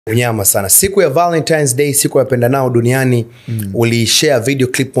Unyama sana. Siku ya Valentine's Day, siku ya pendanao duniani, ulishare video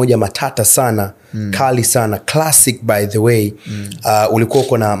clip moja matata sana, kali sana, classic by the way. Ulikuwa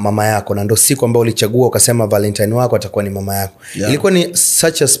uko na mama yako na ndo siku ambayo ulichagua ukasema Valentine wako atakuwa ni mama yako. Ilikuwa ni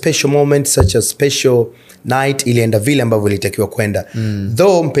such a special moment, such a special night, ilienda vile ambavyo ilitakiwa kwenda.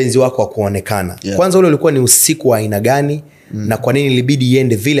 Though mpenzi wako hakuonekana. Kwanza ule ulikuwa ni usiku wa aina gani na kwa nini ilibidi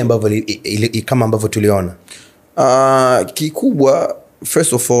iende vile ambavyo kama ambavyo tuliona? Kikubwa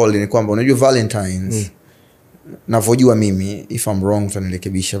first of all ni kwamba unajua Valentine's navojua mimi, if I'm wrong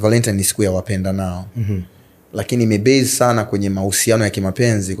utanirekebisha, Valentine ni siku ya wapenda nao. Lakini imebase sana kwenye mahusiano ya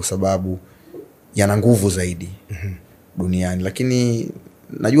kimapenzi kwa sababu yana nguvu zaidi duniani. Lakini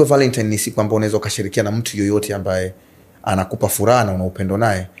najua Valentine ni siku ambayo unaweza ukashirikiana na mtu yoyote ambaye anakupa furaha na una upendo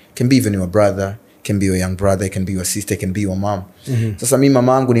naye. Can be even your brother, can be your young brother, can be your sister, can be your mom. Sasa mimi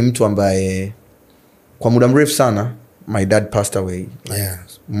mama yangu ni mtu ambaye kwa muda mrefu sana, my dad passed away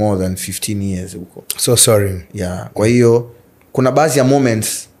more than 15 years ago. So sorry. Kwa hiyo kuna baadhi ya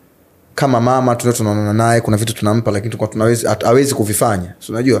moments kama mama tunaonana naye, kuna vitu tunampa lakini hawezi kuvifanya.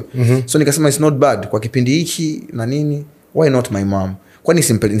 So unajua? So nikasema it's not bad kwa kipindi hiki na nini, why not my mom? Kwa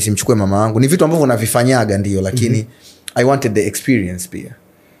nini nisimchukue mama yangu? Ni vitu ambavyo unavifanyaga ndio, lakini I wanted the experience pia.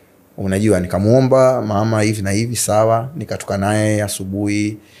 Unajua, nikamuomba mama hivi na hivi, sawa, nikatoka naye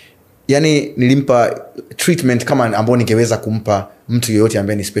asubuhi. Yani nilimpa treatment kama ambao ningeweza kumpa mtu yoyote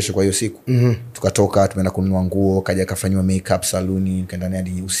ambaye ni special kwa hiyo siku. Tukatoka, tumeenda kununua nguo, kaja kafanywa makeup saluni, kaenda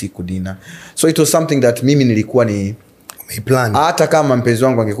hadi usiku dinner. So it was something that mimi nilikuwa ni plan. Hata kama mpenzi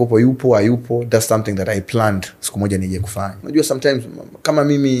wangu angekupo yupo hayupo, that's something that I planned siku moja nije kufanya. Unajua sometimes kama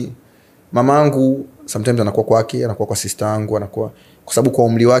mimi mamangu sometimes anakuwa kwake, anakuwa kwa sister yangu, anakuwa kwa sababu kwa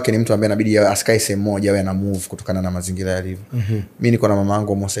umri wake ni mtu ambaye inabidi asikae sehemu moja, awe ana move kutokana na mazingira yalivyo. Mimi niko na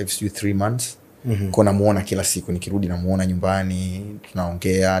mamangu almost 3 months. Kwa namuona kila siku, nikirudi namuona nyumbani,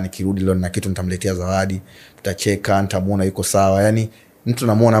 tunaongea, nikirudi leo na kitu nitamletea zawadi, tutacheka, nitamuona yuko sawa. Yani mtu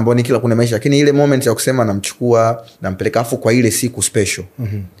namuona ambao ni kila kuna maisha, lakini ile moment ya kusema namchukua nampeleka afu kwa ile siku special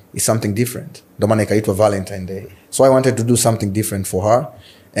is something different. Ndio maana ikaitwa Valentine Day. So I wanted to do something different for her.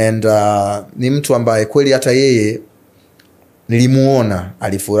 And ni mtu ambaye kweli hata yeye nilimuona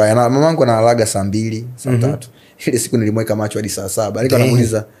alifurahi. Na mamangu analaga saa 2, saa 3. Ile siku nilimweka macho hadi saa 7. Alikuwa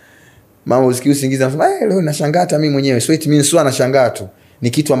anamuuliza, "Mama usikii usingizi?" Anasema, leo nashangaa hata mimi mwenyewe." So it means sio anashangaa tu. Ni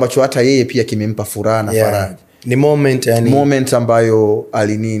kitu ambacho hata yeye pia kimempa furaha na faraja. Ni moment yani. Moment ambayo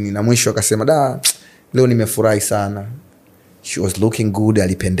alinini na mwisho akasema, leo nimefurahi sana. She was looking good,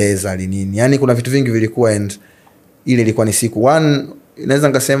 alipendeza, alinini. Yani kuna vitu vingi vilikuwa, and ile ilikuwa ni siku naweza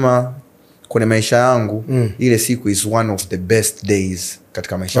ngasema kwenye maisha yangu, ile siku is one of the best days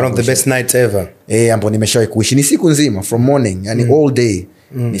katika maisha yangu. One of the best nights ever. Ambapo nimeshawahi kuishi. Ni siku nzima from morning, yani all day.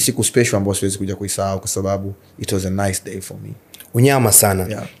 Ni siku special ambayo siwezi kuja kuisahau kwa sababu it was a nice day for me. Unyama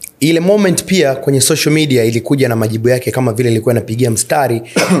sana. Ile moment pia kwenye social media ilikuja na majibu yake, kama vile ilikuwa inapigia mstari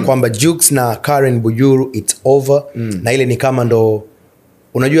kwamba Jux na Karen Bujulu it's over. Na ile ni kama ndo,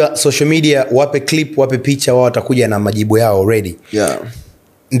 unajua social media wape clip, wape picha, wao watakuja na majibu yao already.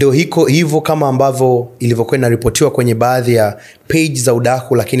 Ndio hivyo kama ambavyo ilivyokuwa inaripotiwa kwenye baadhi ya page za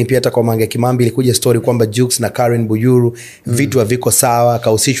udaku, lakini pia hata kwa Mange Kimambi ilikuja story kwamba Jux na Karen Bujulu vitu haviko sawa,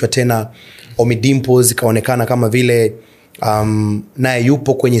 kahusishwa tena Ommy Dimpoz, kaonekana kama vile naye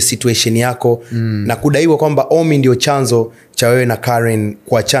yupo kwenye situation yako, na kudaiwa kwamba Ommy ndio chanzo cha wewe na Karen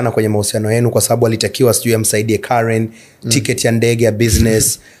kuachana kwenye mahusiano yenu, kwa sababu alitakiwa sijui amsaidie Karen ticket ya ndege ya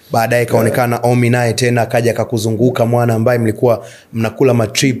business. Baadaye kaonekana Ommy naye tena kaja kakuzunguka mwana ambaye mlikuwa mnakula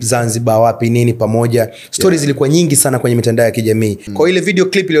matrip Zanzibar wapi nini pamoja. Stories zilikuwa nyingi sana kwenye mitandao ya kijamii. Kwa ile video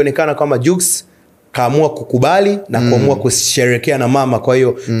clip ilionekana kama Jux kaamua kukubali na kuamua kusherehekea na mama. Kwa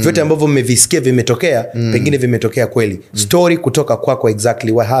hiyo vyote ambavyo mmevisikia vimetokea, pengine vimetokea kweli. Story kutoka kwako,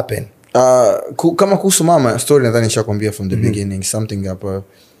 exactly what happened? Kama kuhusu mama, story nadhani nishakwambia from the beginning, something up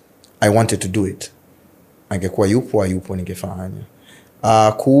I wanted to do it. Angekuwa yupo ningefanya.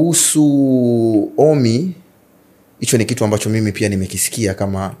 Kuhusu Ommy, hicho ni kitu ambacho mimi pia nimekisikia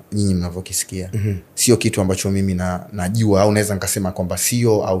kama nyinyi mnavyokisikia. Sio kitu ambacho mimi najua au naweza nikasema kwamba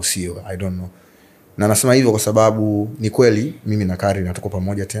sio au sio, I don't know. Na nasema hivyo kwa sababu ni kweli mimi na Karen tuko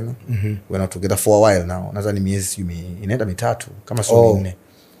pamoja tena. We're not together for a while now. Nadhani miezi inaenda 3 kama sio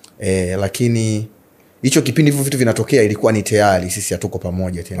 4. Lakini hicho kipindi hivyo vitu vinatokea ilikuwa ni tayari sisi hatuko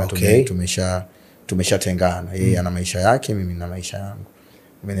pamoja tena. Tumeshatengana. Yeye ana maisha yake, mimi na maisha yangu.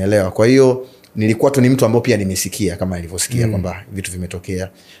 Umenielewa? Kwa hiyo nilikuwa tu ni mtu ambaye pia nimesikia kama nilivyosikia kwamba vitu vimetokea.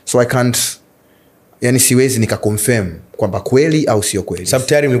 So I can't, yani siwezi nikaconfirm kwamba kweli au sio kweli. Sababu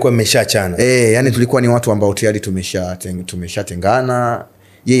tayari mlikuwa mmeshaachana. Yani tulikuwa ni watu ambao tayari tumeshatengana.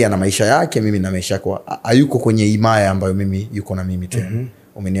 Yeye ana maisha yake, mimi na maisha yako. Hayuko kwenye himaya ambayo mimi yuko na mimi tena.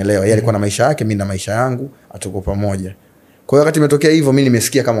 Umenielewa? Yeye alikuwa na maisha yake, mimi na maisha yangu, atuko pamoja. Kwa hiyo wakati imetokea hivyo, mimi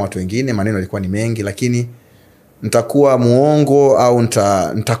nimesikia kama watu wengine, maneno yalikuwa ni mengi, lakini nitakuwa muongo au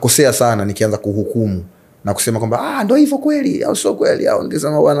nitakosea sana nikianza kuhukumu na kusema kwamba ndio hivyo kweli au sio kweli, au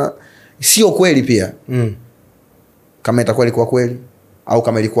ndisema bwana sio kweli pia. Kama itakuwa ilikuwa kweli au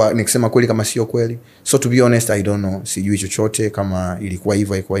kama ilikuwa nikisema kweli kama sio kweli. So to be honest, I don't know, sijui chochote kama ilikuwa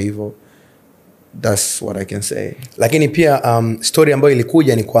hivyo. That's what I can say. Lakini pia story ambayo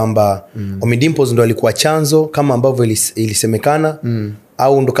ilikuja ni kwamba Ommy Dimpoz ndo alikuwa chanzo kama ambavyo ilisemekana,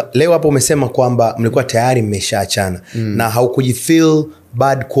 au ndo leo hapo umesema kwamba mlikuwa tayari mmeshaachana na haukujifeel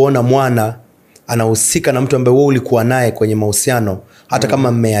bad kuona mwana anahusika na mtu ambaye wewe ulikuwa naye kwenye mahusiano hata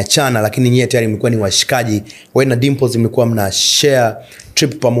kama mmeachana, lakini nyie tayari mlikuwa ni washikaji. Wewe na Dimpoz mlikuwa mna share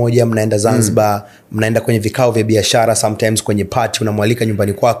trip pamoja, mnaenda Zanzibar, mnaenda kwenye vikao vya biashara, sometimes kwenye party unamwalika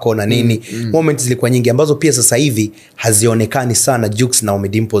nyumbani kwako na nini. Moments zilikuwa nyingi ambazo pia sasa hivi hazionekani sana Jux na Ommy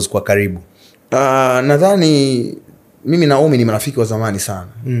Dimpoz kwa karibu. Nadhani mimi na Ommy ni marafiki wa zamani sana.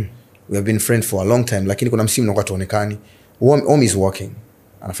 We have been friends for a long time, lakini kuna msimu unakuwa tuonekani. Ommy is working,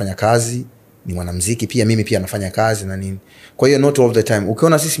 anafanya kazi, ni mwanamuziki pia, mimi pia nafanya kazi na nini. Kwa hiyo not all the time.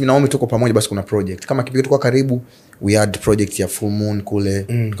 Ukiona sisi mimi na Ommy tuko pamoja, basi kuna project. Kama kipindi tuko karibu, we had project ya Full Moon kule,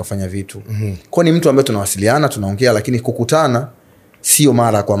 tukafanya vitu. Kwa ni mtu ambaye tunawasiliana, tunaongea, lakini kukutana sio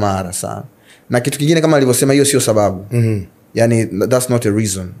mara kwa mara sana. Na kitu kingine kama alivyosema, hiyo sio sababu. Yani that's not a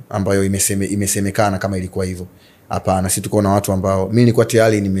reason ambayo imesemekana kama ilikuwa hivyo. Hapana, sisi tuko na watu ambao mimi nilikuwa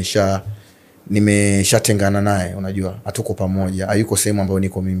tayari nimeshatengana naye, unajua. Hatuko pamoja, hayuko sehemu ambayo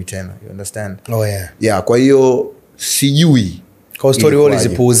niko mimi tena. You understand? Yeah, kwa hiyo sijui kwa story wall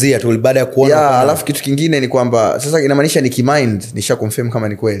zipuuzia tu baada ya kuona. Alafu kitu kingine ni kwamba sasa inamaanisha nikimind nisha confirm kama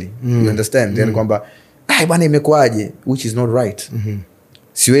ni kweli. You understand? Yani kwamba bwana imekwaje, which is not right.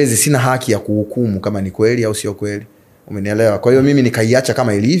 Sina haki ya kuhukumu kama ni kweli au sio kweli. Umenielewa? Kwa hiyo mimi nikaiacha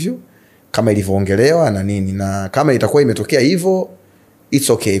kama ilivyo, kama ilivyoongelewa na nini, na kama itakuwa imetokea hivyo it's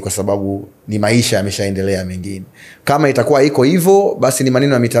okay, kwa sababu ni maisha yameshaendelea mengine. Kama itakuwa iko hivyo, basi ni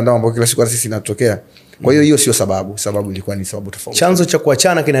maneno ya mitandao ambayo kila siku sisi inatokea. Kwa hiyo sio sababu ilikuwa ni sababu tofauti. Chanzo cha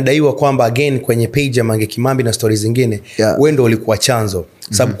kuachana kinadaiwa kwamba again kwenye page ya Mange Kimambi na stories zingine, wewe ndio ulikuwa chanzo.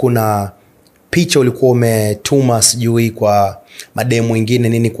 Sababu kuna picha ulikuwa umetuma sijui kwa mademu wengine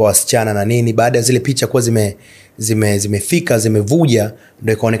nini, kwa wasichana na nini. Baada ya zile picha kwa zimefika zimevuja,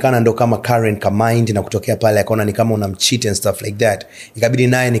 ndio ikaonekana ndio kama Karen Mind na kutokea pale akaona ni kama unamcheat and stuff like that. Ikabidi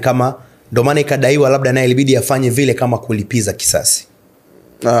naye ni kama ndio maana ikadaiwa labda naye ilibidi afanye vile kama kulipiza kisasi.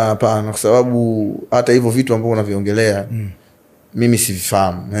 Hapana, kwa sababu hata hivyo vitu ambavyo unaviongelea mimi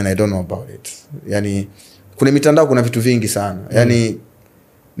sivifahamu, and I don't know about it. Yani kuna mitandao kuna vitu vingi sana. Yani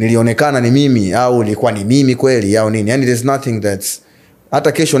nilionekana ni mimi au ilikuwa ni mimi kweli au nini? Yani there's nothing that's,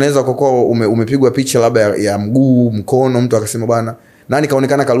 hata kesho unaweza kwa umepigwa picha labda ya mguu, mkono, mtu akasema bwana nani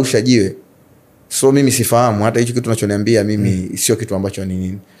kaonekana karusha jiwe. So mimi sifahamu hata hicho kitu unachoniambia mimi sio kitu ambacho ni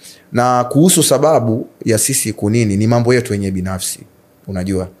nini. Na kuhusu sababu ya sisi kunini, ni mambo yetu wenyewe binafsi.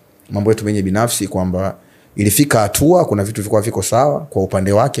 Unajua, mambo yetu wenyewe binafsi, kwamba ilifika hatua kuna vitu vilikuwa viko sawa kwa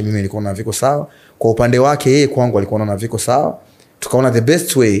upande wake, mimi nilikuwa na viko sawa kwa upande wake, yeye kwangu alikuwa na viko sawa. Tukaona the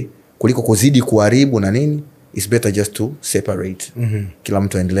best way kuliko kuzidi kuharibu na nini, is better just to separate. Kila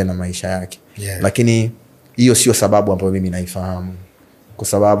mtu aendelee na maisha yake. Lakini hiyo sio sababu ambayo mimi naifahamu, kwa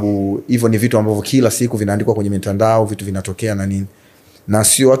sababu hivyo ni vitu ambavyo kila siku vinaandikwa kwenye mitandao, vitu vinatokea na nini, na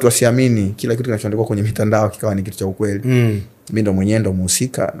sio watu wasiamini kila kitu kinachoandikwa kwenye mitandao kikawa ni kitu cha ukweli. Mimi ndo mwenyewe ndo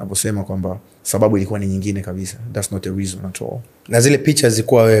muhusika naposema kwamba sababu ilikuwa ni nyingine kabisa. That's not a reason at all. Na zile picha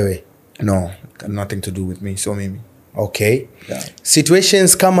zilikuwa wewe? No, nothing to do with me, so mimi. Okay.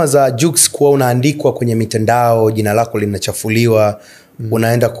 Situations kama za Jux kuwa unaandikwa kwenye mitandao, jina lako linachafuliwa,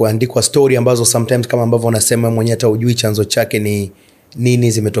 unaenda kuandikwa story ambazo sometimes kama ambavyo unasema mwenyewe hata hujui chanzo chake ni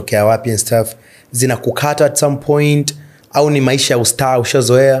nini, zimetokea wapi and stuff, zinakukata at some point, au ni maisha ya ustaa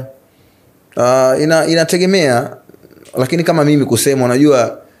ushazoea? Inategemea, lakini kama mimi kusema,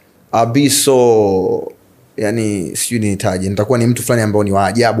 unajua abiso, yani sijui nitaje, nitakuwa ni mtu fulani ambao ni wa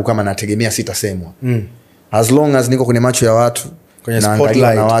ajabu kama nategemea sitasemwa. As long as niko kwenye macho ya watu, kwenye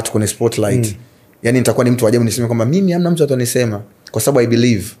spotlight na watu kwenye spotlight, yani nitakuwa ni mtu wa ajabu niseme kwamba mimi hamna mtu atanisema, kwa sababu I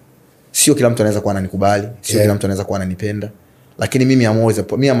believe sio kila mtu anaweza kuwa ananikubali, sio kila mtu anaweza kuwa ananipenda, lakini mimi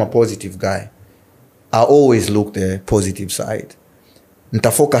I'm a positive guy. I always look the positive side.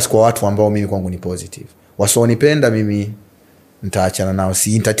 Nitafocus kwa watu ambao mimi kwangu ni positive. Wasionipenda mimi nitaachana nao,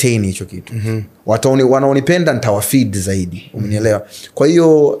 si entertain hicho kitu. Watu wanaonipenda nitawafeed zaidi. Umenielewa? Kwa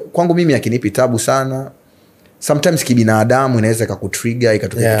hiyo kwangu mimi akinipi tabu sana. Sometimes kibinadamu inaweza ikakutrigger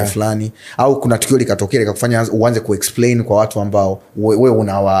ikatokea kitu fulani, au kuna tukio likatokea likakufanya uanze kuexplain kwa watu ambao wewe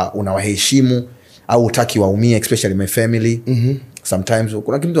unawaheshimu au hutaki waumie, especially my family. sometimes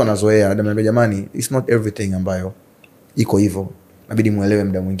kuna kitu anazoea, ananiambia jamani, it's not everything ambayo iko hivyo, inabidi muelewe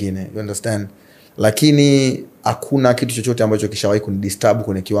muda mwingine, you understand. Lakini hakuna kitu chochote ambacho kishawahi kunidisturb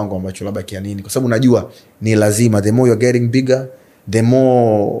kwenye kiwango ambacho labda kianini, kwa sababu najua ni lazima, the more you're getting bigger, the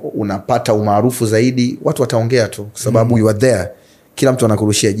more unapata umaarufu zaidi, watu wataongea tu kwa sababu you are there. Kila mtu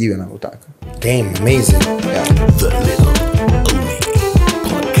anakurushia jiwe analotaka. Damn, amazing. Yeah. The Little Ommy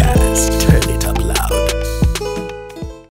Podcast. Turn it